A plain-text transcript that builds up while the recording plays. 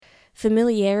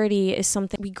Familiarity is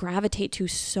something we gravitate to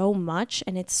so much,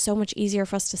 and it's so much easier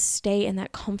for us to stay in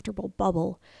that comfortable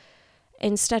bubble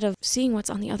instead of seeing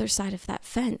what's on the other side of that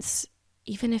fence,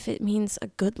 even if it means a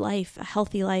good life, a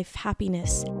healthy life,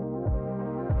 happiness.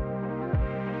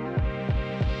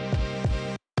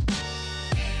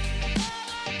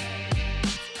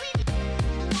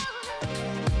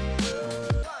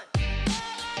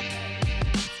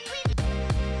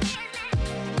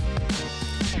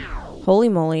 Holy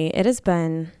moly, it has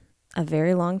been a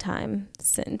very long time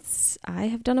since I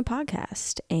have done a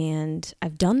podcast, and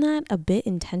I've done that a bit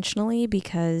intentionally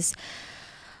because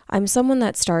I'm someone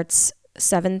that starts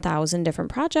 7,000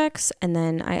 different projects and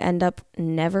then I end up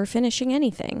never finishing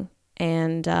anything,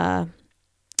 and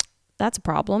that's a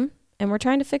problem, and we're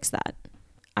trying to fix that.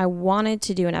 I wanted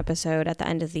to do an episode at the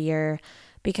end of the year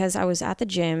because I was at the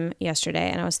gym yesterday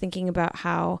and I was thinking about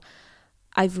how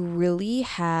I've really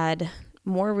had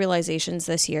more realizations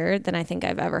this year than I think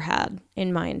I've ever had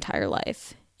in my entire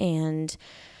life. And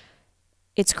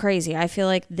it's crazy. I feel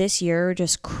like this year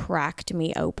just cracked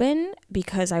me open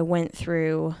because I went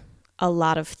through a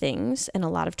lot of things and a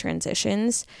lot of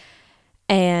transitions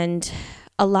and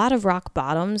a lot of rock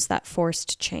bottoms that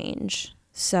forced change.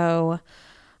 So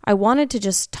I wanted to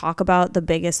just talk about the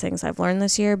biggest things I've learned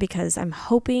this year because I'm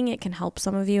hoping it can help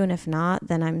some of you. And if not,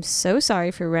 then I'm so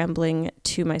sorry for rambling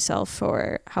to myself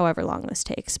for however long this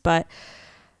takes. But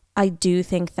I do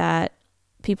think that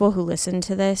people who listen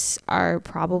to this are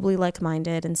probably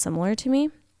like-minded and similar to me.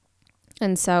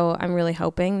 And so I'm really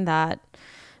hoping that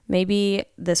maybe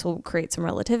this will create some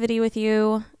relativity with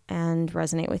you and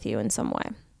resonate with you in some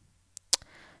way.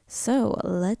 So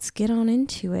let's get on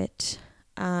into it.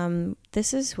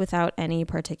 This is without any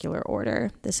particular order.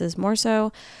 This is more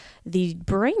so the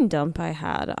brain dump I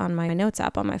had on my notes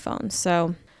app on my phone.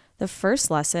 So the first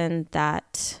lesson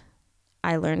that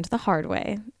I learned the hard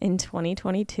way in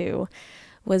 2022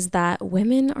 was that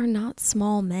women are not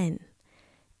small men.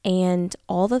 And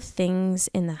all the things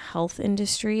in the health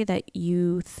industry that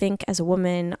you think as a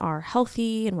woman are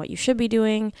healthy and what you should be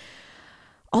doing,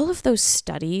 all of those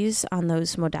studies on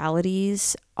those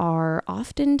modalities are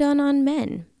often done on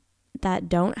men that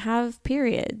don't have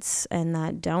periods and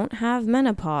that don't have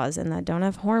menopause and that don't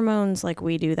have hormones like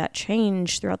we do that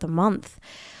change throughout the month.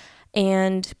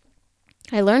 And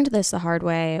I learned this the hard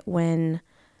way when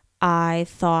I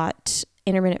thought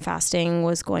intermittent fasting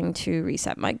was going to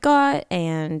reset my gut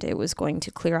and it was going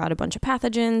to clear out a bunch of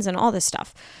pathogens and all this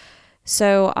stuff.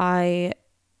 So I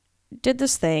did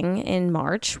this thing in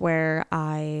March where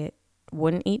I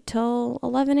wouldn't eat till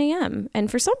 11 a.m. And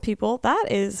for some people,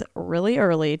 that is really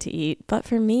early to eat. But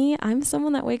for me, I'm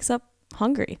someone that wakes up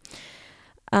hungry.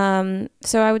 So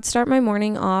I would start my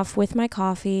morning off with my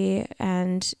coffee,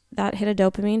 and that hit a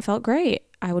dopamine, felt great.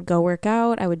 I would go work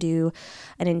out. I would do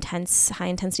an intense, high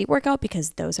intensity workout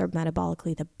because those are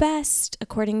metabolically the best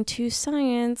according to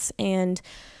science. And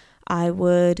I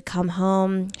would come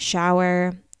home,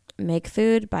 shower, make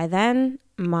food. By then,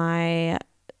 my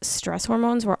stress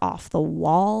hormones were off the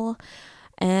wall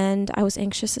and I was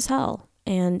anxious as hell.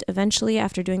 And eventually,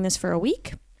 after doing this for a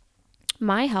week,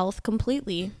 my health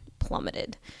completely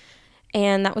plummeted.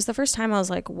 And that was the first time I was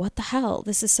like, what the hell?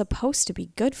 This is supposed to be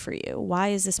good for you. Why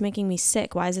is this making me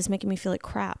sick? Why is this making me feel like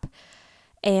crap?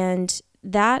 And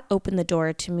that opened the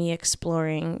door to me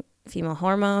exploring female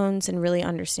hormones and really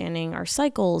understanding our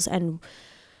cycles, and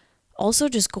also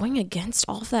just going against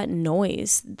all of that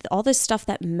noise, all this stuff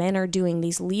that men are doing,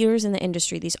 these leaders in the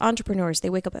industry, these entrepreneurs. They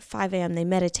wake up at 5 a.m., they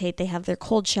meditate, they have their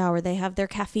cold shower, they have their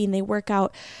caffeine, they work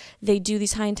out, they do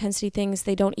these high intensity things,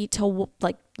 they don't eat till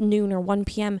like noon or 1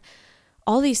 p.m.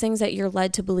 All these things that you're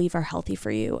led to believe are healthy for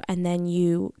you. And then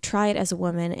you try it as a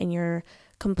woman and you're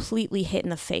completely hit in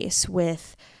the face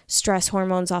with stress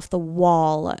hormones off the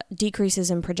wall, decreases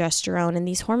in progesterone, and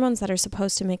these hormones that are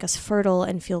supposed to make us fertile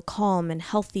and feel calm and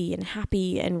healthy and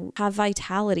happy and have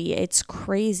vitality. It's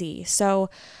crazy. So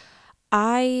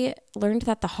I learned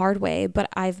that the hard way, but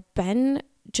I've been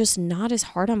just not as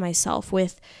hard on myself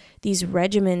with these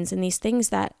regimens and these things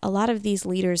that a lot of these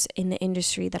leaders in the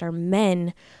industry that are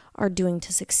men are doing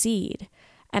to succeed.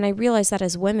 And I realized that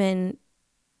as women,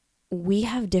 we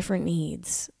have different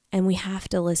needs and we have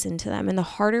to listen to them. And the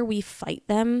harder we fight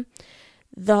them,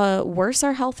 the worse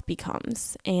our health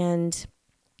becomes. And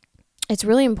it's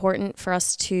really important for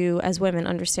us to, as women,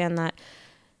 understand that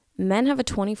men have a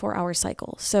 24-hour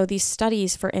cycle. So these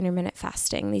studies for intermittent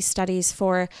fasting, these studies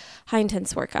for high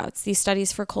intense workouts, these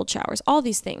studies for cold showers, all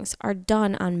these things are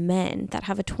done on men that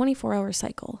have a 24-hour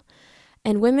cycle.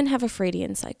 And women have a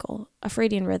Freudian cycle, a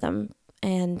Freudian rhythm,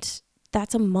 and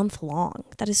that's a month long.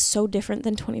 That is so different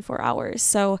than 24 hours.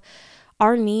 So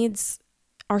our needs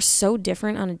are so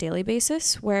different on a daily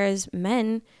basis, whereas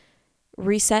men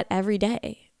reset every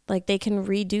day. Like they can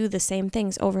redo the same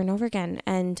things over and over again,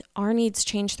 and our needs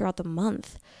change throughout the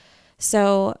month.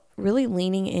 So really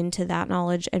leaning into that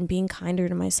knowledge and being kinder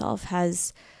to myself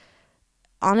has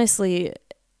honestly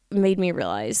made me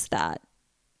realize that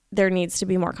there needs to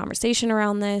be more conversation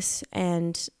around this,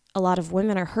 and a lot of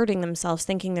women are hurting themselves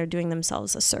thinking they're doing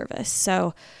themselves a service.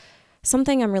 So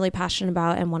something I'm really passionate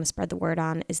about and want to spread the word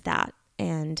on is that,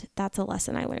 and that's a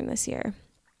lesson I learned this year.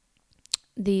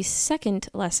 The second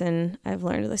lesson I've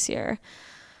learned this year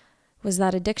was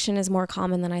that addiction is more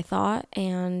common than I thought,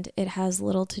 and it has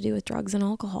little to do with drugs and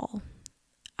alcohol.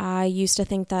 I used to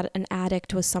think that an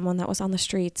addict was someone that was on the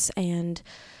streets and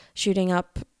shooting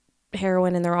up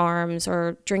heroin in their arms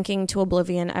or drinking to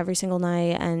oblivion every single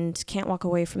night and can't walk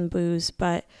away from booze.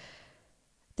 But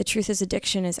the truth is,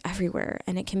 addiction is everywhere,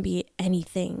 and it can be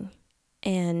anything.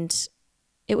 And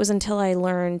it was until I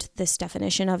learned this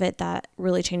definition of it that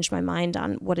really changed my mind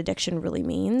on what addiction really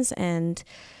means. And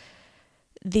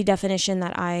the definition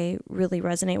that I really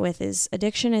resonate with is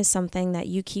addiction is something that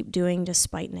you keep doing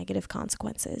despite negative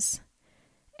consequences.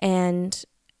 And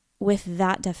with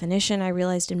that definition, I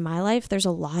realized in my life, there's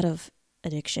a lot of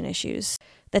addiction issues.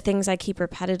 The things I keep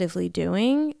repetitively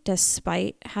doing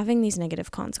despite having these negative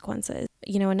consequences.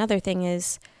 Another thing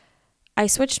is I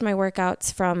switched my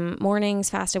workouts from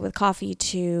mornings fasted with coffee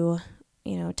to,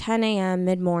 10 a.m.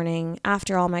 mid-morning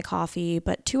after all my coffee,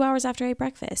 but 2 hours after I ate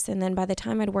breakfast. And then by the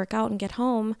time I'd work out and get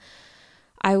home,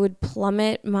 I would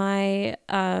plummet my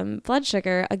blood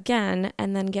sugar again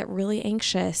and then get really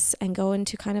anxious and go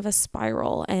into kind of a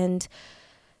spiral. And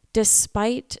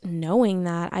despite knowing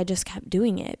that, I just kept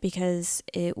doing it because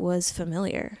it was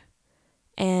familiar.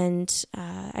 And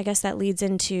I guess that leads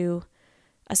into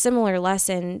a similar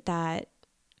lesson that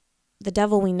the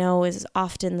devil we know is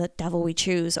often the devil we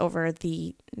choose over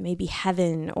the maybe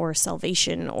heaven or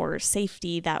salvation or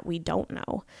safety that we don't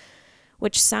know.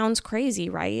 Which sounds crazy,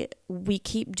 right? We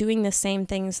keep doing the same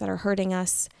things that are hurting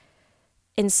us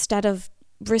instead of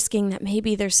risking that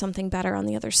maybe there's something better on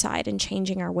the other side and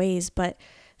changing our ways. But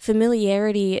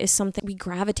familiarity is something we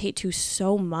gravitate to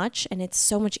so much, and it's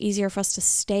so much easier for us to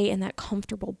stay in that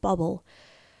comfortable bubble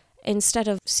instead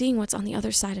of seeing what's on the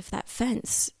other side of that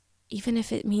fence, even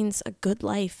if it means a good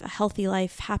life, a healthy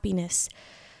life, happiness.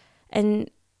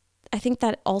 And I think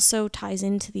that also ties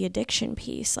into the addiction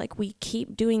piece. Like we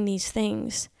keep doing these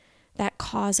things that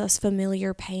cause us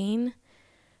familiar pain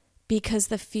because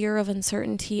the fear of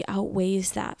uncertainty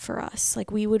outweighs that for us.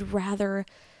 Like we would rather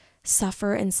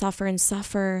suffer and suffer and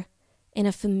suffer in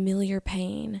a familiar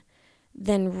pain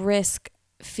than risk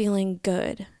feeling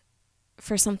good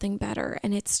for something better.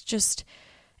 And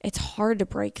it's hard to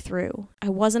break through. I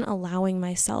wasn't allowing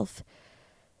myself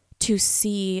to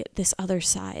see this other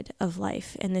side of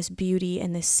life and this beauty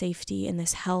and this safety and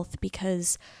this health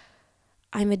because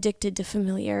I'm addicted to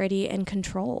familiarity and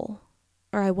control.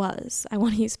 Or I was. I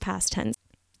want to use past tense.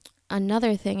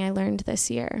 Another thing I learned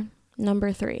this year,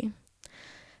 number 3,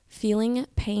 feeling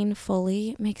pain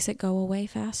fully makes it go away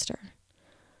faster.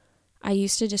 I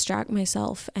used to distract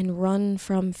myself and run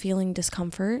from feeling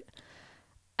discomfort,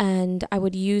 and I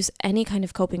would use any kind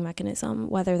of coping mechanism,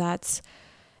 whether that's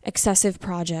excessive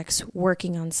projects,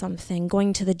 working on something,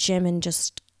 going to the gym and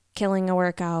just killing a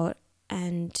workout,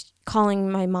 and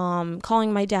calling my mom,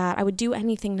 calling my dad. I would do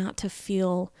anything not to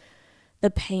feel the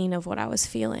pain of what I was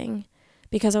feeling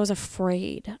because I was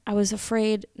afraid. I was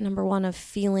afraid, number 1, of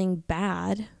feeling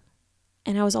bad,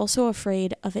 and I was also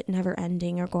afraid of it never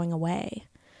ending or going away.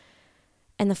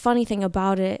 And the funny thing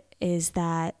about it is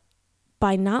that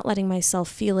by not letting myself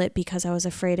feel it because I was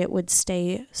afraid it would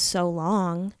stay so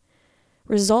long,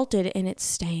 resulted in it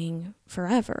staying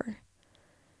forever.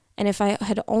 And if I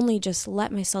had only just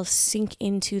let myself sink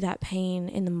into that pain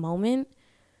in the moment,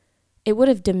 it would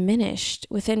have diminished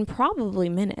within probably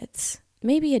minutes,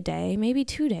 maybe a day, maybe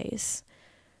 2 days.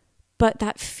 But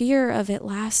that fear of it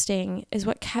lasting is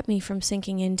what kept me from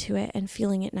sinking into it and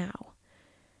feeling it now,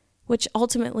 which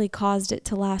ultimately caused it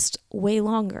to last way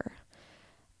longer.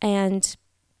 And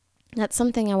that's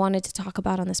something I wanted to talk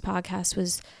about on this podcast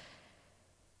was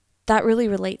that really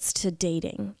relates to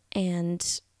dating.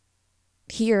 And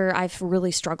here I've really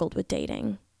struggled with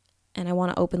dating. And I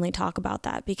want to openly talk about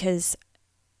that because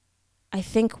I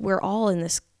think we're all in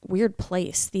this weird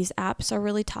place. These apps are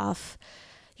really tough.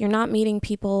 You're not meeting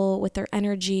people with their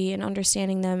energy and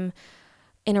understanding them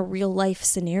in a real life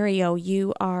scenario.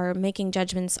 You are making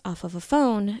judgments off of a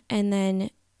phone, and then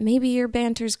maybe your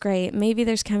banter's great, maybe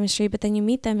there's chemistry, but then you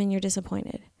meet them and you're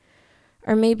disappointed.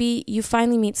 Or maybe you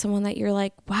finally meet someone that you're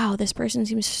like, wow, this person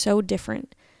seems so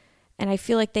different. And I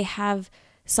feel like they have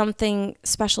something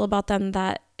special about them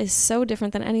that is so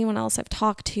different than anyone else I've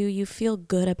talked to. You feel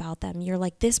good about them. You're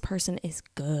like, this person is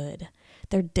good.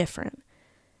 They're different.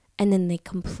 And then they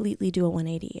completely do a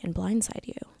 180 and blindside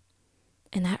you.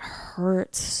 And that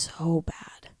hurts so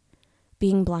bad.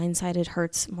 Being blindsided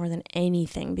hurts more than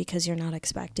anything because you're not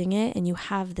expecting it. And you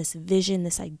have this vision,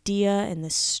 this idea, and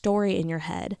this story in your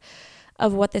head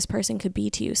of what this person could be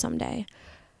to you someday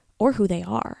or who they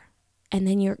are. And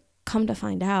then you're come to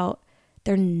find out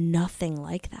they're nothing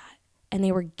like that. And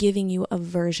they were giving you a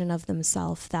version of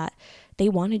themselves that they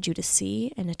wanted you to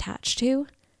see and attach to.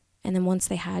 And then once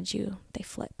they had you, they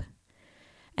flip.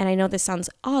 And I know this sounds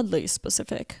oddly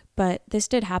specific, but this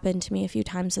did happen to me a few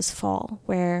times this fall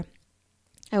where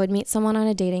I would meet someone on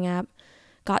a dating app,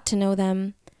 got to know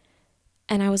them,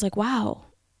 and I was like, wow,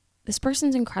 this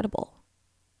person's incredible.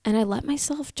 And I let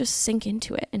myself just sink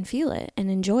into it and feel it and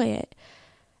enjoy it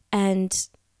and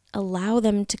allow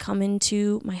them to come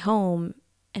into my home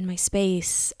and my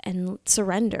space and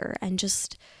surrender and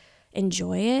just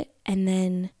enjoy it. And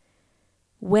then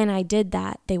when I did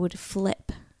that, they would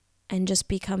flip and just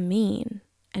become mean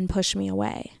and push me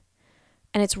away.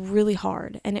 And it's really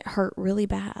hard and it hurt really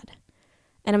bad.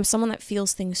 And I'm someone that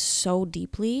feels things so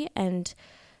deeply. And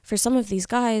for some of these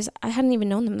guys, I hadn't even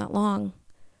known them that long,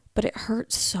 but it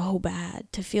hurt so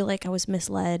bad to feel like I was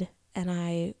misled and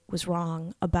I was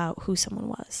wrong about who someone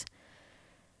was.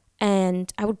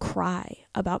 And I would cry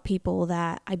about people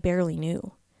that I barely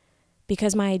knew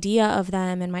because my idea of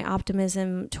them and my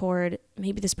optimism toward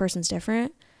maybe this person's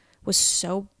different was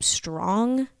so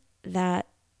strong that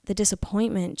the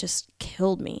disappointment just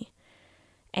killed me.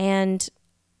 And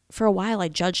for a while I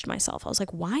judged myself. I was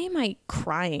like, why am I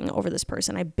crying over this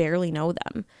person? I barely know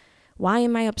them. Why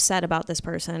am I upset about this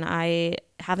person? I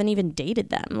haven't even dated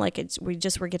them. Like we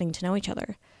just were getting to know each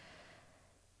other.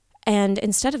 And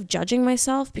instead of judging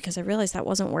myself, because I realized that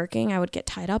wasn't working, I would get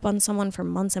tied up on someone for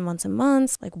months and months and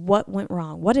months. Like, what went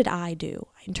wrong? What did I do?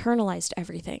 I internalized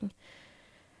everything.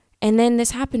 And then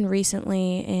this happened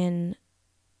recently in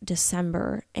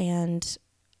December, and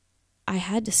I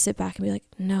had to sit back and be like,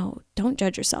 no, don't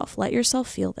judge yourself. Let yourself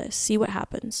feel this. See what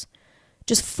happens.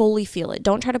 Just fully feel it.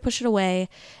 Don't try to push it away.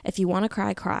 If you want to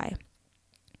cry, cry.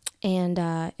 And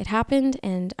it happened,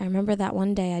 and I remember that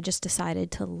one day I just decided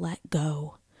to let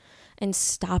go and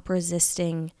stop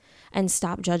resisting and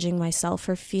stop judging myself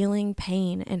for feeling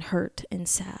pain and hurt and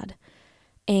sad.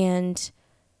 And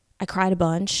I cried a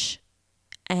bunch,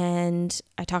 and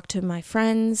I talked to my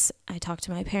friends, I talked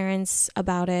to my parents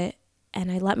about it,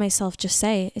 and I let myself just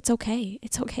say, it's okay.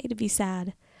 It's okay to be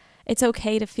sad. It's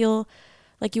okay to feel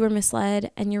like you were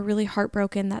misled and you're really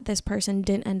heartbroken that this person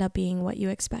didn't end up being what you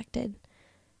expected.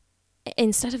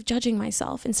 Instead of judging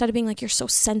myself, instead of being like, you're so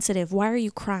sensitive, why are you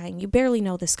crying? You barely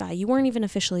know this guy. You weren't even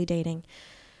officially dating.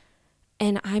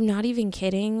 And I'm not even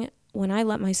kidding. When I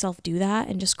let myself do that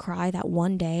and just cry that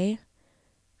one day,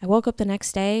 I woke up the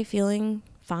next day feeling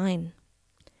fine.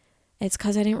 It's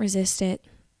because I didn't resist it.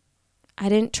 I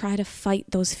didn't try to fight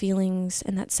those feelings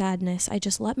and that sadness. I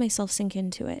just let myself sink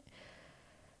into it.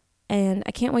 And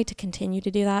I can't wait to continue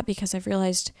to do that because I've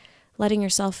realized letting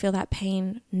yourself feel that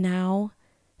pain now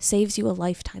saves you a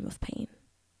lifetime of pain.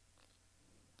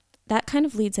 That kind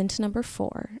of leads into number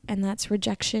 4, and that's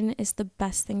rejection is the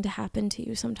best thing to happen to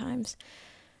you sometimes.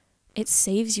 It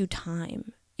saves you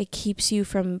time. It keeps you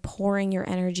from pouring your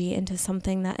energy into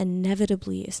something that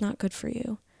inevitably is not good for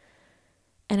you.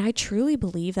 And I truly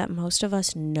believe that most of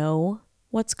us know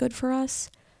what's good for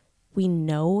us. We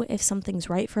know if something's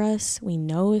right for us. We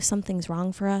know if something's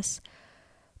wrong for us.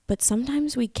 But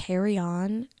sometimes we carry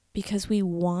on because we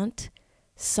want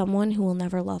someone who will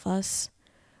never love us,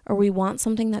 or we want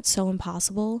something that's so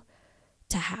impossible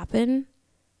to happen,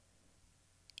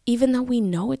 even though we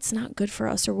know it's not good for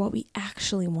us or what we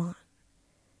actually want.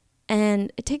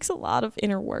 And it takes a lot of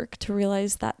inner work to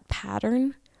realize that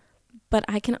pattern, but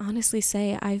I can honestly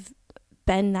say I've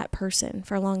been that person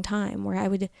for a long time where I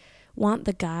would want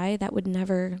the guy that would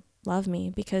never love me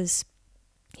because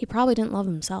he probably didn't love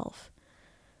himself.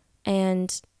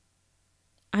 And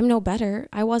I'm no better.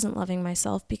 I wasn't loving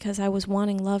myself because I was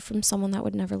wanting love from someone that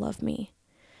would never love me.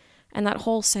 And that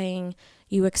whole saying,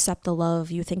 you accept the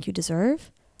love you think you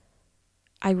deserve,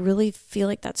 I really feel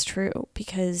like that's true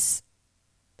because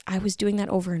I was doing that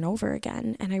over and over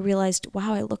again. And I realized,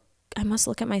 wow, I must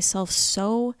look at myself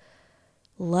so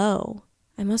low.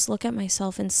 I must look at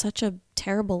myself in such a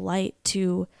terrible light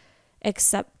to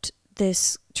accept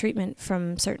this treatment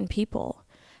from certain people.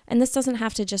 And this doesn't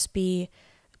have to just be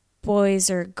boys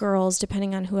or girls,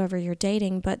 depending on whoever you're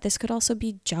dating, but this could also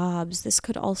be jobs. This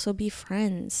could also be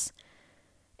friends.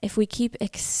 If we keep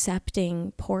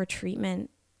accepting poor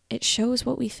treatment, it shows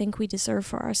what we think we deserve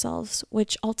for ourselves,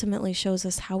 which ultimately shows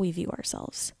us how we view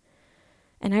ourselves.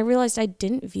 And I realized I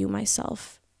didn't view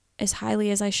myself as highly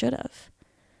as I should have.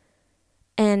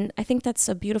 And I think that's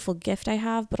a beautiful gift I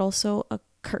have, but also a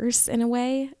curse in a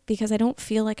way, because I don't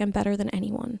feel like I'm better than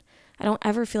anyone. I don't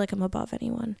ever feel like I'm above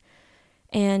anyone.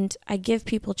 And I give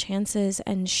people chances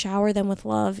and shower them with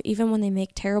love, even when they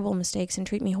make terrible mistakes and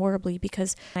treat me horribly,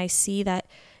 because I see that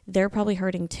they're probably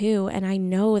hurting too. And I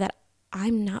know that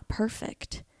I'm not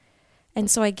perfect. And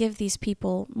so I give these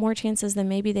people more chances than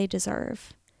maybe they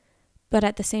deserve. But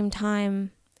at the same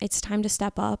time, it's time to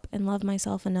step up and love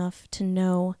myself enough to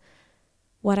know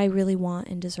what I really want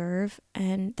and deserve.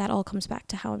 And that all comes back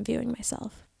to how I'm viewing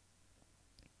myself.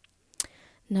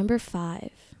 Number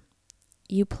 5,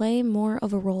 you play more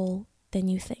of a role than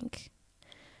you think.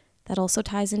 That also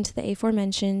ties into the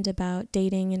aforementioned about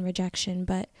dating and rejection,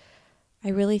 but I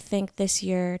really think this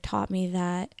year taught me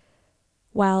that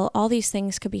while all these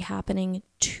things could be happening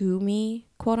to me,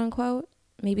 quote unquote,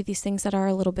 maybe these things that are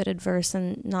a little bit adverse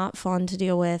and not fun to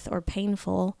deal with or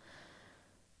painful,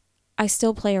 I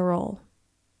still play a role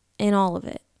in all of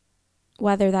it,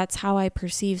 whether that's how I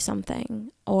perceive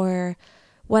something or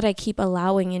what I keep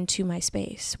allowing into my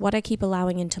space, what I keep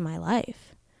allowing into my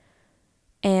life.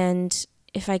 And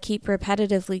if I keep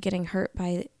repetitively getting hurt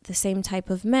by the same type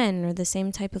of men or the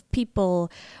same type of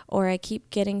people, or I keep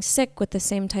getting sick with the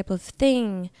same type of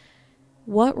thing,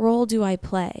 what role do I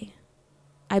play?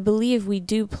 I believe we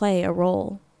do play a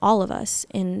role, all of us,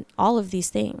 in all of these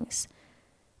things.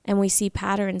 And we see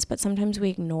patterns, but sometimes we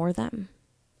ignore them.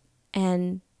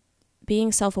 And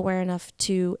being self-aware enough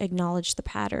to acknowledge the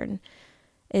pattern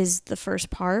is the first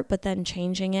part, but then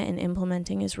changing it and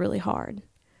implementing is really hard.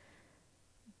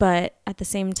 But at the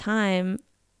same time,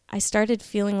 I started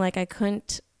feeling like I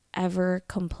couldn't ever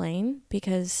complain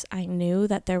because I knew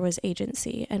that there was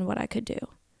agency in what I could do.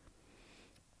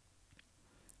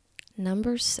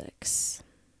 Number 6,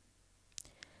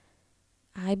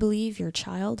 I believe your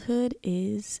childhood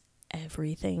is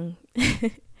everything.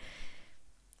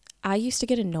 I used to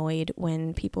get annoyed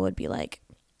when people would be like,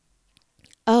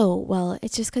 oh, well,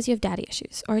 it's just because you have daddy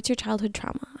issues or it's your childhood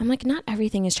trauma. I'm like, not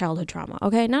everything is childhood trauma,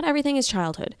 okay? Not everything is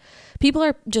childhood. People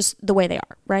are just the way they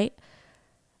are, right?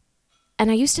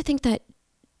 And I used to think that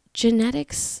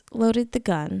genetics loaded the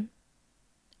gun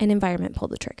and environment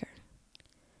pulled the trigger.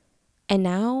 And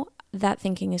now that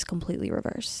thinking is completely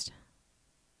reversed.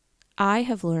 I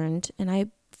have learned, and I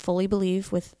fully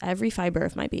believe with every fiber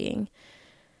of my being,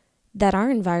 that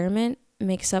our environment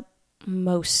makes up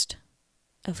most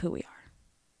of who we are.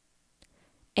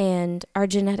 And our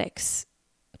genetics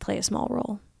play a small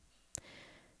role.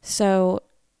 So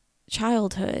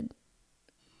childhood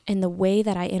and the way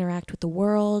that I interact with the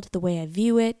world, the way I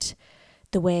view it,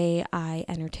 the way I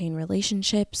entertain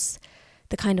relationships,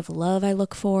 the kind of love I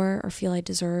look for or feel I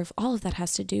deserve, all of that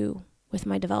has to do with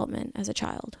my development as a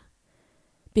child.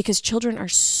 Because children are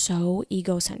so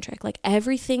egocentric. Like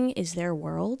everything is their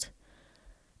world.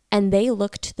 And they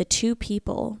look to the two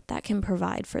people that can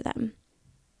provide for them,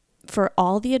 for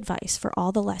all the advice, for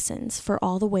all the lessons, for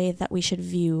all the way that we should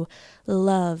view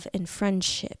love and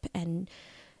friendship and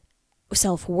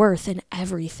self-worth and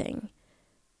everything.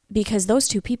 Because those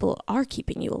two people are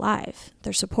keeping you alive.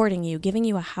 They're supporting you, giving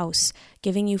you a house,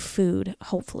 giving you food.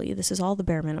 Hopefully, this is all the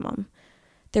bare minimum.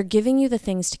 They're giving you the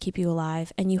things to keep you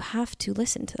alive, and you have to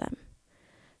listen to them.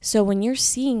 So when you're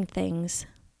seeing things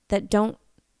that don't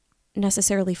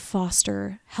necessarily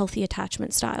foster healthy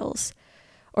attachment styles,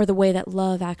 or the way that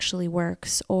love actually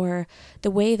works, or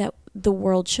the way that the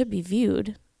world should be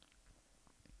viewed,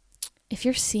 if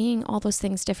you're seeing all those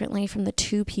things differently from the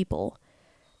two people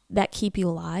that keep you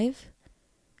alive,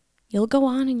 you'll go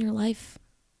on in your life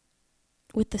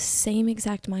with the same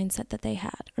exact mindset that they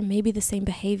had, or maybe the same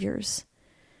behaviors,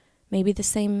 maybe the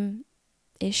same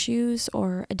issues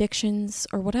or addictions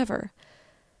or whatever.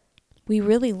 We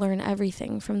really learn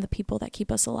everything from the people that keep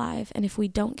us alive. And if we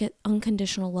don't get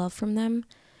unconditional love from them,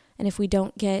 and if we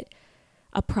don't get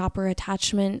a proper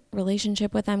attachment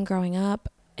relationship with them growing up,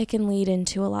 it can lead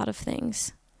into a lot of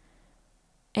things.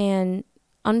 And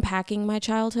unpacking my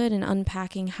childhood and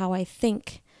unpacking how I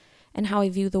think and how I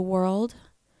view the world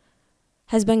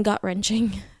has been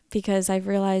gut-wrenching because I've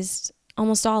realized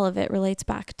almost all of it relates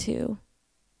back to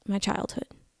my childhood.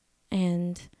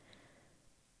 And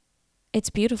it's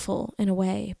beautiful in a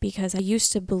way because I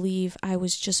used to believe I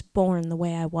was just born the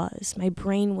way I was. My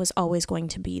brain was always going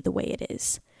to be the way it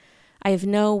is. I have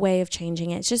no way of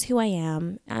changing it. It's just who I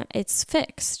am. It's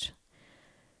fixed.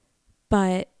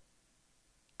 But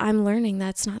I'm learning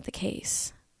that's not the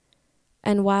case.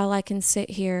 And while I can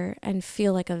sit here and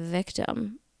feel like a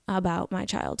victim about my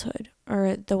childhood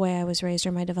or the way I was raised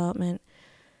or my development.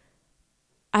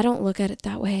 I don't look at it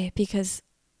that way because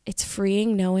it's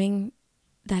freeing knowing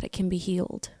that it can be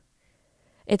healed.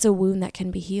 It's a wound that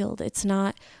can be healed. It's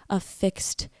not a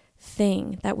fixed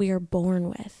thing that we are born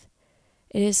with.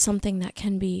 It is something that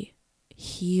can be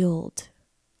healed.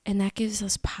 And that gives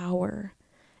us power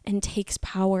and takes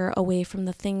power away from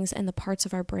the things and the parts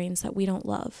of our brains that we don't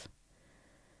love.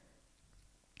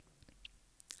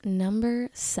 Number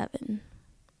 7.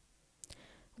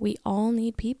 We all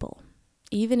need people,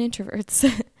 even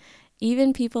introverts,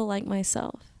 even people like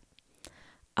myself.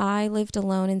 I lived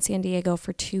alone in San Diego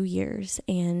for 2 years,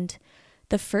 and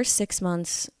the first 6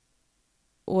 months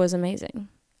was amazing.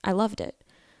 I loved it.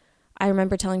 I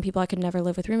remember telling people I could never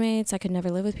live with roommates. I could never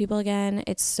live with people again.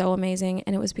 It's so amazing.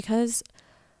 And it was because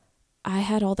I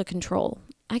had all the control.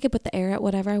 I could put the air at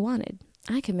whatever I wanted.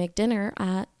 I could make dinner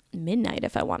at midnight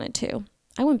if I wanted to.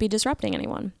 I wouldn't be disrupting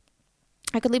anyone.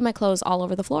 I could leave my clothes all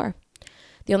over the floor.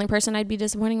 The only person I'd be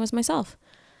disappointing was myself.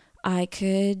 I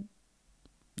could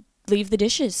leave the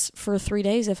dishes for 3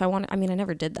 days if I wanted. I mean, I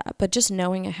never did that, but just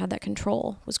knowing I had that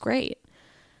control was great.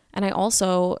 And I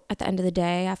also, at the end of the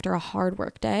day, after a hard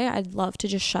work day, I'd love to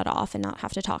just shut off and not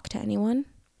have to talk to anyone.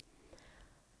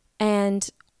 And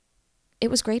it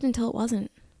was great until it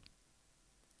wasn't.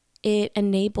 It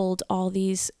enabled all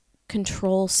these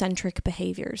control-centric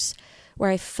behaviors where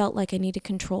I felt like I needed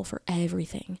control for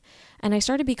everything. And I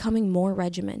started becoming more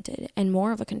regimented and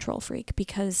more of a control freak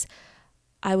because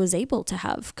I was able to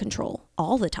have control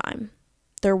all the time.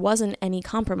 There wasn't any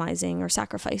compromising or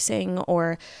sacrificing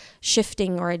or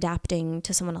shifting or adapting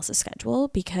to someone else's schedule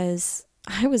because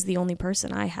I was the only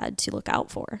person I had to look out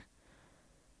for.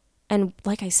 And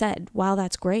like I said, while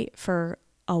that's great for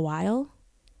a while,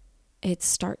 it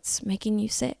starts making you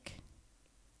sick.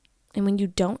 And when you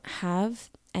don't have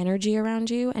energy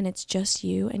around you and it's just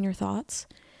you and your thoughts,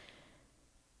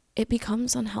 it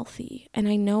becomes unhealthy. And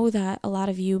I know that a lot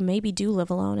of you maybe do live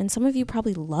alone, and some of you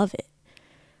probably love it.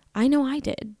 I know I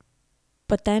did.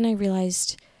 But then I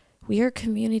realized we are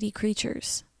community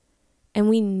creatures, and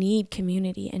we need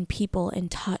community and people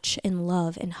and touch and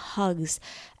love and hugs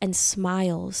and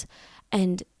smiles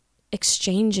and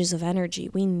exchanges of energy.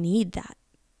 We need that.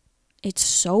 It's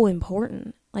so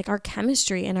important. Like, our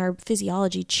chemistry and our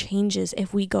physiology changes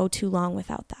if we go too long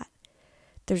without that.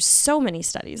 There's so many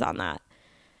studies on that,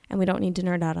 and we don't need to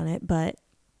nerd out on it, but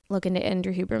look into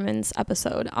Andrew Huberman's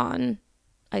episode on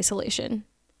isolation.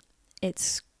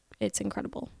 It's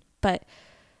incredible. But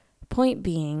point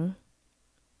being,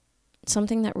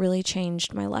 something that really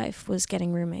changed my life was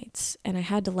getting roommates, and I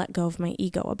had to let go of my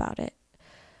ego about it.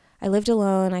 I lived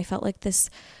alone. I felt like this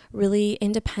really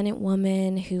independent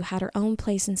woman who had her own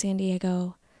place in San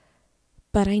Diego,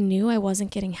 but I knew I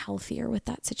wasn't getting healthier with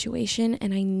that situation,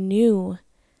 and I knew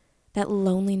that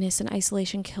loneliness and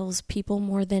isolation kills people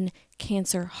more than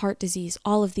cancer, heart disease,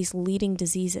 all of these leading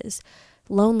diseases.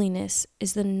 Loneliness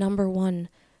is the number one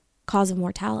cause of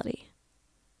mortality,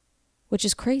 which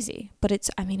is crazy, but it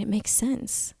makes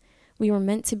sense. We were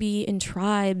meant to be in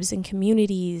tribes and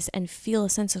communities and feel a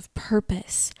sense of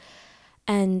purpose.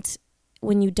 And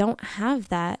when you don't have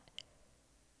that,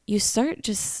 you start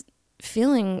just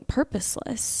feeling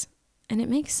purposeless, and it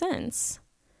makes sense.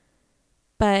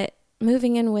 But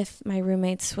moving in with my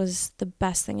roommates was the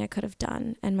best thing I could have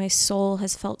done, and my soul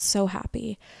has felt so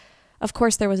happy. Of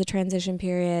course, there was a transition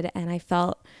period, and I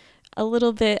felt a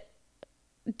little bit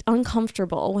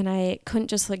uncomfortable when I couldn't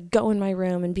just go in my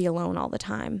room and be alone all the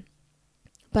time.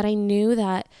 But I knew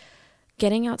that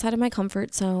getting outside of my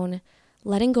comfort zone,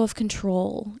 letting go of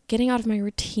control, getting out of my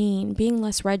routine, being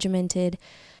less regimented,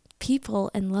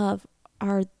 people and love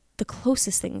are the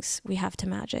closest things we have to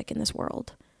magic in this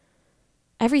world.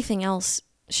 Everything else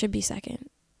should be second.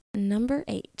 Number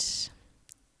 8.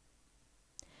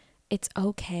 It's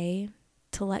okay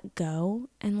to let go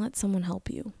and let someone help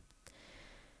you.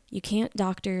 You can't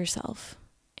doctor yourself.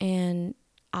 And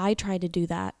I tried to do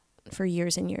that for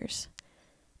years and years.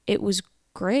 It was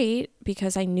great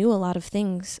because I knew a lot of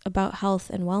things about health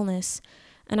and wellness,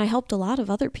 and I helped a lot of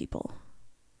other people.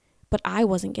 But I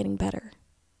wasn't getting better.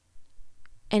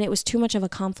 And it was too much of a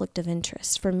conflict of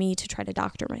interest for me to try to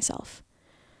doctor myself.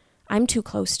 I'm too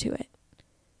close to it.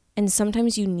 And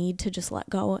sometimes you need to just let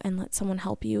go and let someone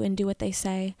help you and do what they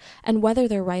say. And whether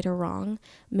they're right or wrong,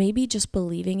 maybe just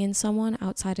believing in someone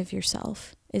outside of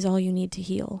yourself is all you need to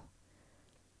heal.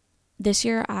 This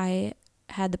year, I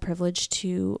had the privilege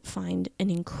to find an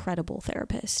incredible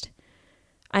therapist.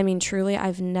 I mean, truly,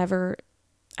 I've never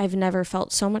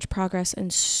felt so much progress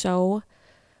and so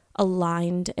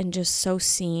aligned and just so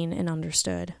seen and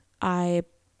understood. I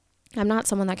I'm not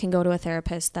someone that can go to a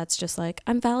therapist that's just like,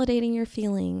 I'm validating your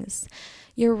feelings.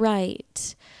 You're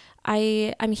right.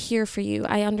 I'm here for you.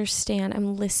 I understand.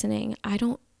 I'm listening.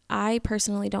 I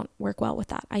personally don't work well with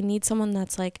that. I need someone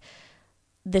that's like,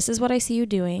 this is what I see you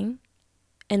doing,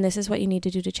 and this is what you need to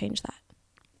do to change that.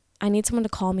 I need someone to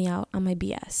call me out on my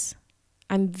BS.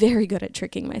 I'm very good at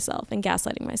tricking myself and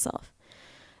gaslighting myself.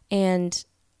 And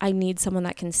I need someone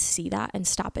that can see that and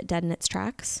stop it dead in its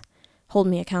tracks, hold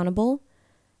me accountable,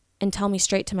 and tell me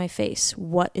straight to my face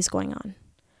what is going on.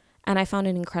 And I found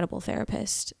an incredible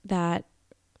therapist that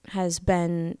has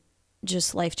been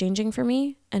just life-changing for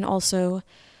me, and also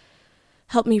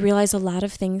helped me realize a lot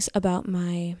of things about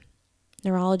my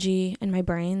neurology and my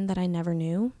brain that I never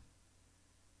knew.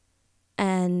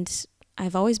 And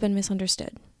I've always been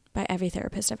misunderstood by every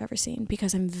therapist I've ever seen,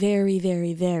 because I'm very,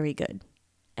 very, very good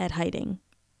at hiding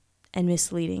and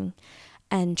misleading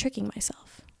and tricking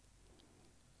myself,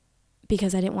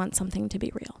 because I didn't want something to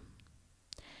be real.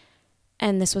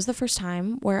 And this was the first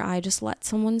time where I just let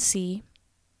someone see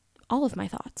all of my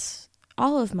thoughts,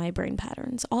 all of my brain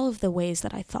patterns, all of the ways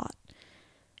that I thought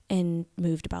and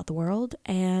moved about the world.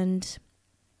 And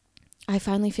I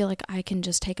finally feel like I can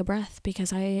just take a breath,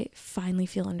 because I finally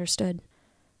feel understood.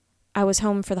 I was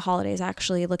home for the holidays,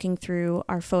 actually, looking through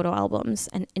our photo albums,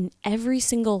 and in every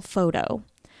single photo,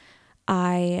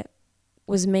 I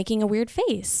was making a weird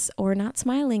face or not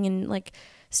smiling and like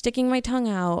sticking my tongue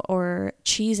out or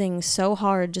cheesing so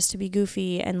hard just to be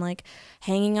goofy and like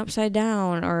hanging upside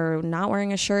down or not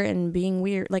wearing a shirt and being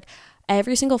weird. Like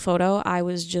every single photo, I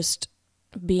was just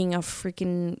being a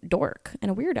freaking dork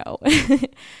and a weirdo.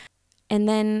 And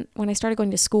then when I started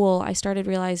going to school, I started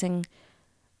realizing,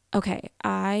 okay,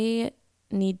 I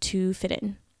need to fit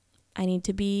in. I need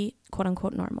to be quote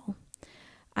unquote normal.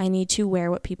 I need to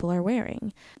wear what people are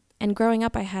wearing. And growing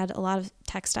up, I had a lot of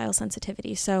textile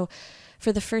sensitivity. So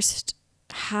for the first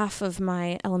half of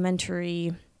my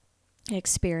elementary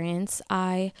experience,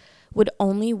 I would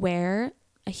only wear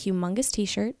a humongous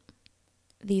t-shirt,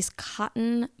 these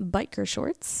cotton biker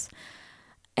shorts,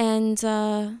 and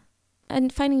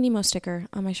Finding Nemo sticker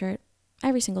on my shirt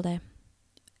every single day.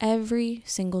 Every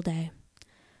single day.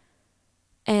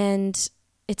 And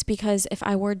it's because if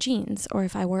I wore jeans, or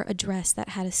if I wore a dress that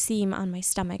had a seam on my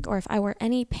stomach, or if I wore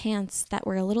any pants that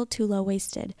were a little too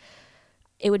low-waisted,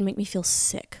 it would make me feel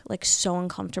sick, like so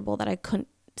uncomfortable that I couldn't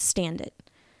stand it.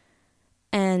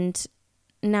 And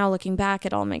now looking back,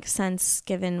 it all makes sense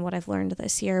given what I've learned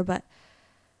this year, but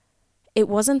it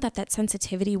wasn't that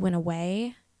sensitivity went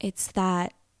away. It's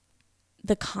that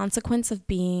the consequence of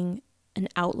being an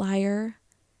outlier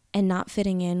and not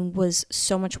fitting in was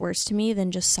so much worse to me than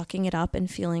just sucking it up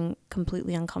and feeling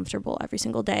completely uncomfortable every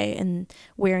single day and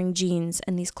wearing jeans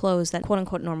and these clothes that quote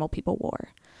unquote normal people wore.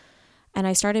 And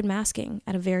I started masking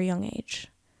at a very young age,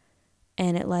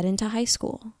 and it led into high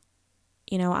school.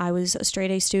 You know, I was a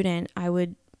straight A student. I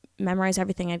would memorize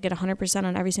everything. I'd get 100%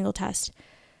 on every single test,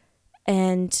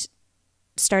 and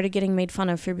started getting made fun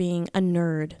of for being a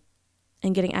nerd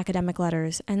and getting academic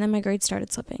letters. And then my grades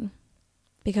started slipping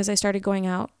because I started going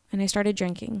out and I started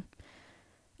drinking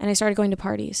and I started going to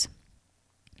parties.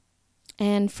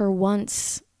 And for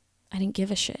once, I didn't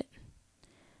give a shit.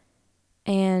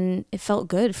 And it felt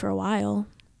good for a while,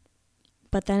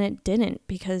 but then it didn't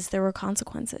because there were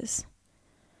consequences.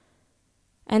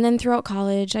 And then throughout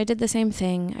college, I did the same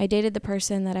thing. I dated the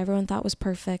person that everyone thought was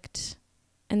perfect,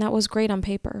 and that was great on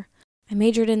paper. I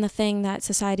majored in the thing that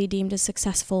society deemed as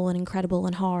successful and incredible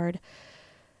and hard,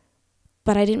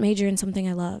 but I didn't major in something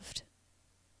I loved.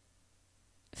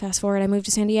 Fast forward, I moved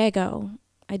to San Diego.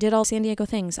 I did all San Diego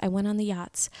things. I went on the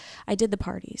yachts. I did the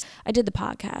parties. I did the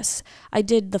podcasts. I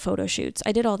did the photo shoots.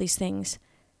 I did all these things,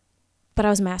 but I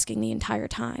was masking the entire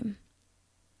time.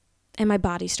 And my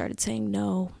body started saying,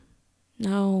 no,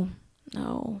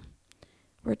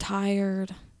 we're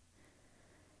tired.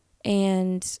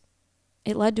 And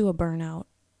it led to a burnout,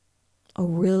 a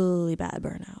really bad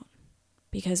burnout,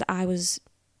 because I was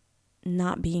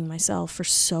not being myself for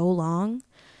so long.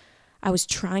 I was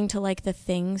trying to like the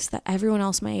things that everyone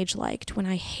else my age liked when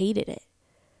I hated it.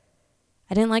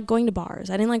 I didn't like going to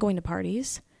bars. I didn't like going to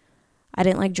parties. I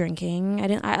didn't like drinking.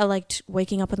 I liked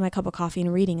waking up with my cup of coffee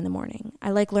and reading in the morning.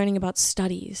 I like learning about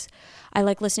studies. I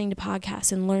like listening to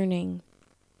podcasts and learning.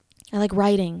 I like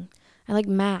writing. I like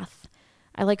math.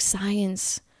 I like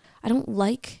science. I don't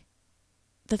like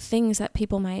the things that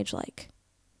people my age like.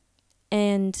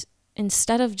 And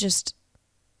instead of just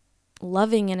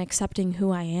loving and accepting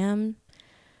who I am,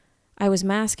 I was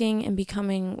masking and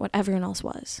becoming what everyone else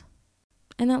was.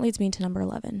 And that leads me to number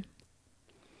 11.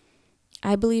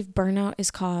 I believe burnout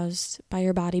is caused by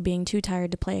your body being too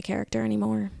tired to play a character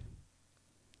anymore.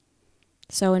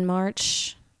 So in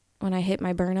March, when I hit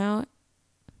my burnout,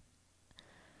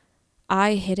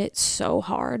 I hit it so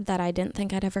hard that I didn't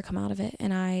think I'd ever come out of it.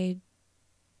 And I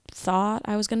thought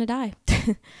I was going to die.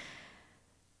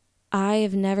 I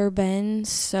have never been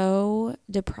so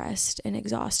depressed and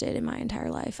exhausted in my entire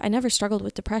life. I never struggled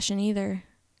with depression either,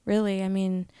 really. I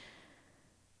mean,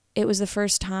 it was the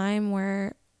first time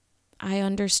where I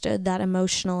understood that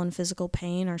emotional and physical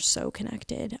pain are so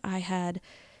connected. I had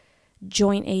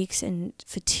joint aches and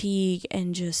fatigue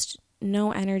and just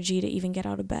no energy to even get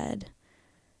out of bed.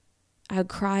 I would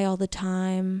cry all the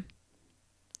time.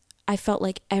 I felt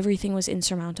like everything was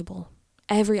insurmountable.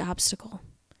 Every obstacle.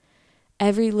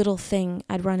 Every little thing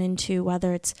I'd run into,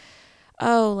 whether it's,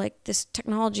 oh, like this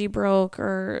technology broke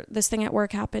or this thing at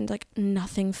work happened, like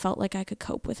nothing felt like I could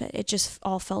cope with it. It just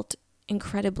all felt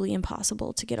incredibly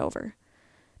impossible to get over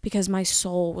because my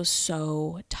soul was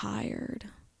so tired.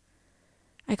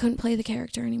 I couldn't play the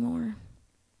character anymore.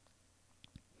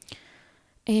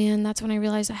 And that's when I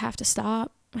realized I have to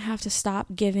stop. I have to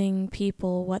stop giving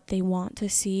people what they want to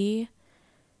see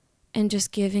and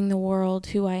just giving the world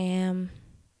who I am.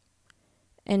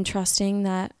 And trusting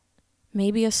that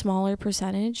maybe a smaller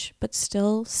percentage, but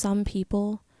still some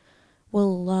people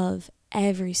will love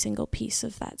every single piece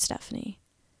of that Stephanie.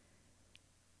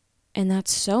 And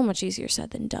that's so much easier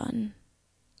said than done.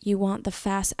 You want the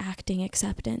fast acting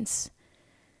acceptance.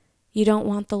 You don't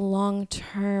want the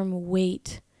long-term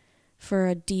wait for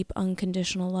a deep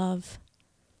unconditional love.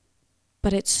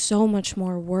 But it's so much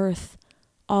more worth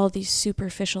all these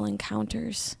superficial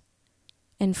encounters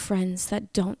and friends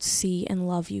that don't see and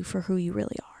love you for who you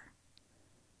really are.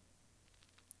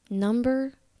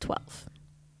 Number 12.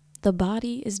 The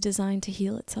body is designed to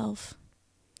heal itself.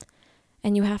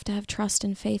 And you have to have trust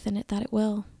and faith in it that it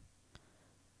will.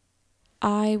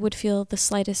 I would feel the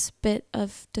slightest bit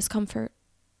of discomfort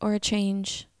or a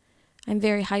change. I'm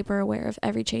very hyper aware of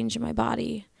every change in my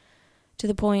body to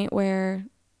the point where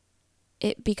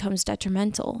it becomes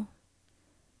detrimental.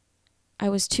 I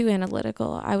was too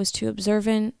analytical. I was too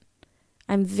observant.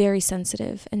 I'm very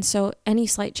sensitive. And so any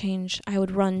slight change, I would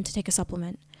run to take a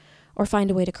supplement or find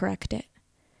a way to correct it.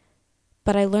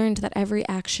 But I learned that every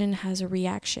action has a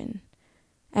reaction.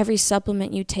 Every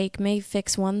supplement you take may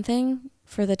fix one thing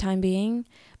for the time being,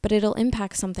 but it'll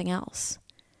impact something else.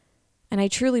 And I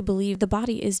truly believe the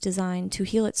body is designed to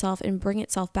heal itself and bring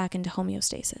itself back into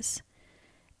homeostasis.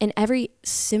 And every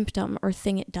symptom or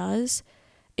thing it does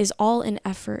is all an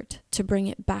effort to bring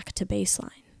it back to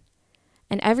baseline.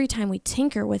 And every time we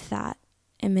tinker with that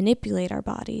and manipulate our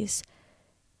bodies,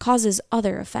 causes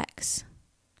other effects.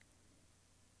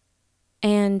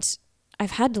 And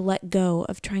I've had to let go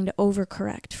of trying to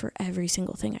overcorrect for every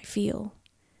single thing I feel.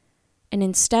 And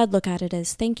instead look at it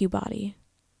as, thank you, body.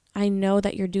 I know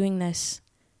that you're doing this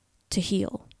to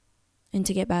heal and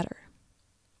to get better.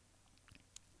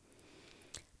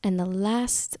 And the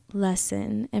last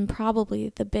lesson, and probably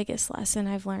the biggest lesson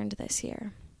I've learned this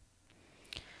year,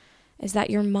 is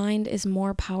that your mind is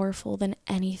more powerful than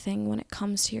anything when it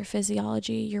comes to your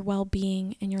physiology, your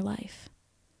well-being, and your life.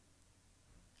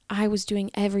 I was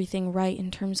doing everything right in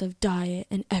terms of diet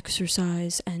and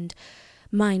exercise and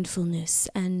mindfulness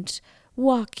and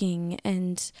walking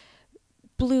and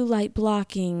blue light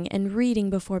blocking and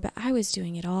reading before, but I was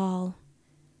doing it all,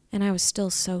 and I was still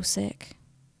so sick.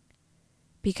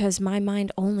 Because my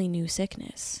mind only knew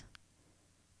sickness,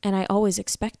 and I always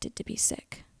expected to be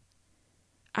sick.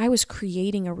 I was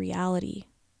creating a reality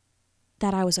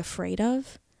that I was afraid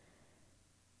of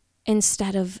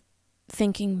instead of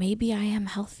thinking maybe I am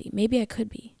healthy, maybe I could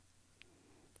be.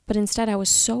 But instead I was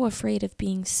so afraid of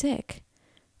being sick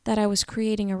that I was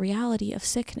creating a reality of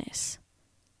sickness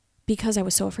because I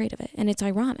was so afraid of it. And it's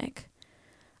ironic.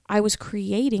 I was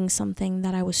creating something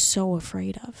that I was so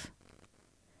afraid of.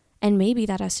 And maybe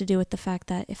that has to do with the fact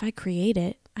that if I create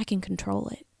it, I can control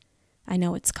it. I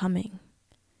know it's coming.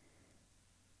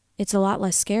 It's a lot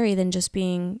less scary than just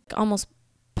being almost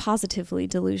positively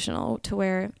delusional to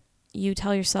where you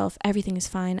tell yourself everything is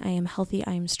fine, I am healthy,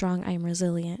 I am strong, I am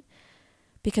resilient.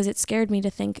 Because it scared me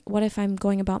to think, what if I'm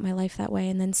going about my life that way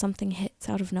and then something hits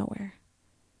out of nowhere?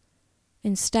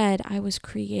 Instead, I was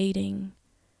creating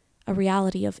a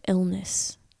reality of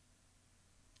illness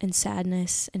and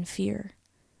sadness and fear.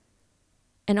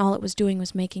 And all it was doing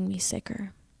was making me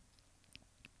sicker.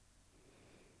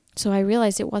 So I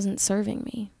realized it wasn't serving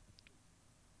me.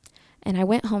 And I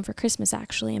went home for Christmas,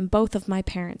 actually, and both of my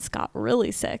parents got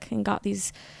really sick and got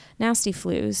these nasty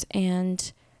flus.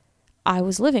 And I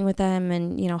was living with them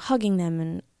and, hugging them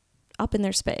and up in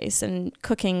their space and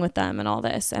cooking with them and all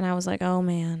this. And I was like, oh,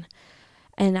 man.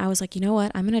 And I was like, you know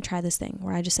what? I'm going to try this thing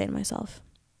where I just say to myself,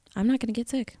 I'm not going to get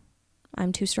sick.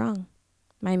 I'm too strong.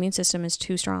 My immune system is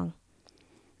too strong.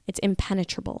 It's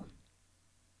impenetrable.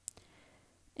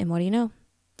 And what do you know?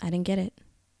 I didn't get it.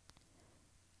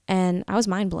 And I was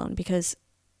mind blown because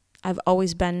I've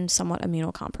always been somewhat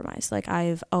immunocompromised. Like,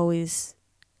 I've always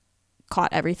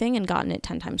caught everything and gotten it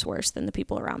 10 times worse than the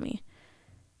people around me.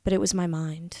 But it was my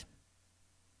mind.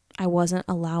 I wasn't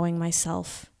allowing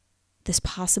myself this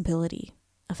possibility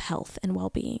of health and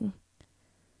well-being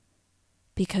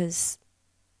because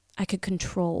I could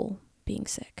control being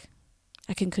sick.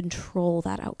 I can control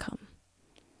that outcome.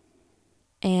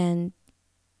 And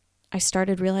I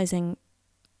started realizing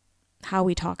how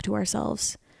we talk to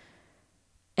ourselves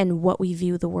and what we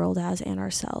view the world as and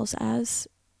ourselves as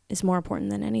is more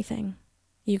important than anything.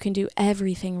 You can do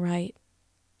everything right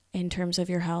in terms of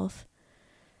your health,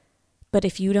 but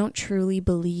if you don't truly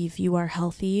believe you are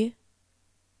healthy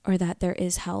or that there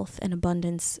is health and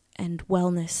abundance and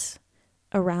wellness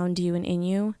around you and in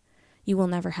you, you will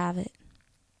never have it.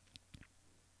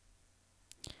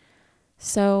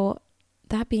 So,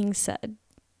 that being said,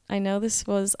 I know this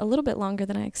was a little bit longer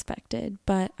than I expected,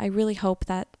 but I really hope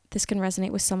that this can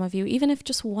resonate with some of you, even if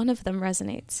just one of them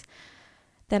resonates.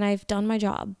 Then I've done my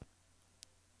job.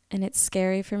 And it's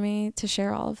scary for me to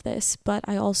share all of this, but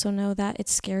I also know that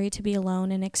it's scary to be alone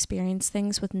and experience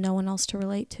things with no one else to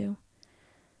relate to.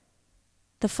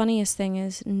 The funniest thing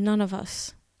is none of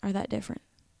us are that different.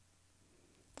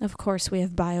 Of course, we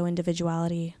have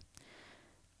bio-individuality,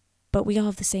 but we all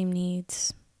have the same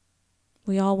needs.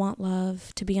 We all want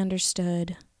love, to be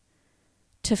understood,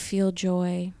 to feel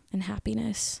joy and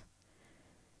happiness.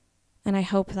 And I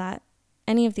hope that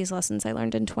any of these lessons I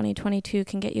learned in 2022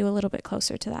 can get you a little bit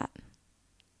closer to that,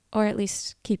 or at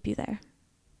least keep you there.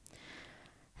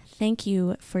 Thank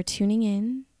you for tuning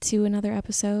in to another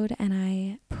episode, and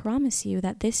I promise you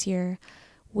that this year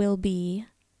will be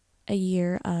a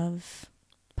year of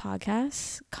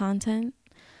podcasts, content,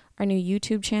 our new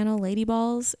YouTube channel, Lady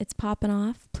Balls. It's popping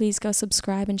off. Please go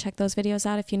subscribe and check those videos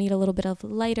out if you need a little bit of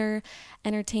lighter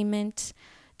entertainment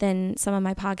than some of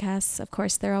my podcasts. Of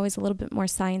course, they're always a little bit more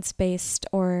science-based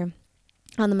or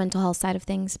on the mental health side of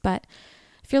things. But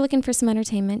if you're looking for some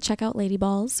entertainment, check out Lady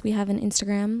Balls. We have an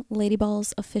Instagram, Lady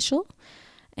Balls Official.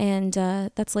 And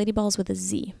that's Lady Balls with a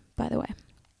Z, by the way.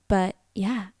 But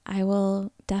yeah, I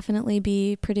will definitely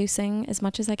be producing as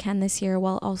much as I can this year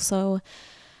while also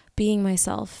being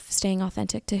myself, staying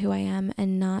authentic to who I am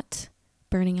and not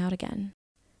burning out again.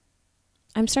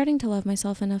 I'm starting to love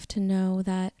myself enough to know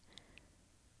that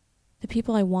the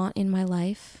people I want in my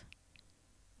life,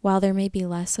 while there may be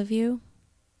less of you,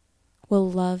 will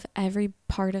love every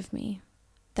part of me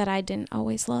that I didn't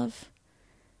always love,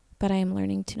 but I am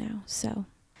learning to now. So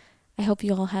I hope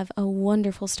you all have a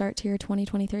wonderful start to your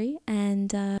 2023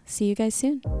 and see you guys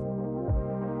soon.